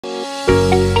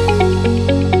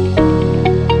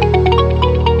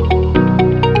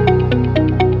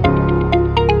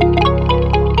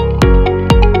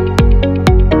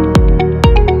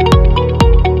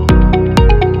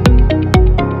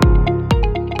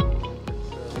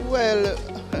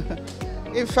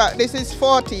In fact, this is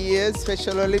 40 years.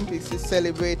 Special Olympics is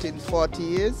celebrating 40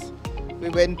 years. We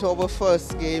went to our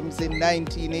first games in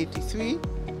 1983,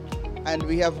 and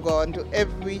we have gone to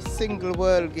every single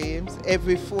World Games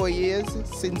every 4 years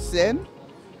since then.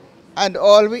 And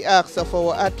all we ask of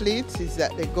our athletes is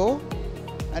that they go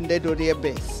and they do their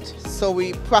best. So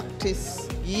we practice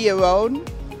year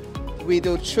round. We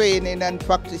do training and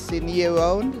practicing year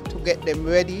round to get them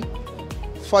ready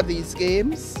for these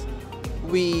games.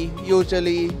 We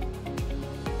usually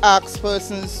ask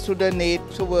persons to donate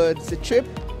towards the trip.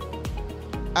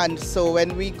 And so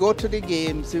when we go to the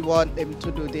games, we want them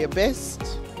to do their best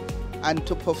and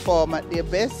to perform at their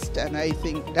best, and I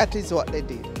think that is what they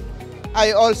did.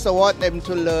 I also want them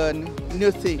to learn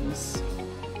new things.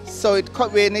 So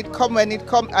when it come and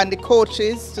the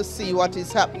coaches to see what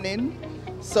is happening.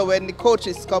 So when the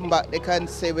coaches come back, they can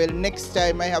say, well, next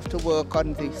time I have to work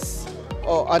on this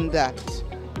or on that.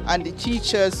 And the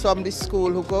teachers from the school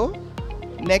who go,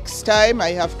 next time I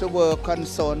have to work on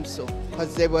so and so,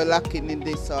 because they were lacking in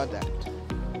this or that.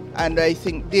 And I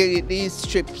think these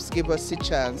trips give us a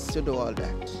chance to do all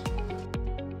that.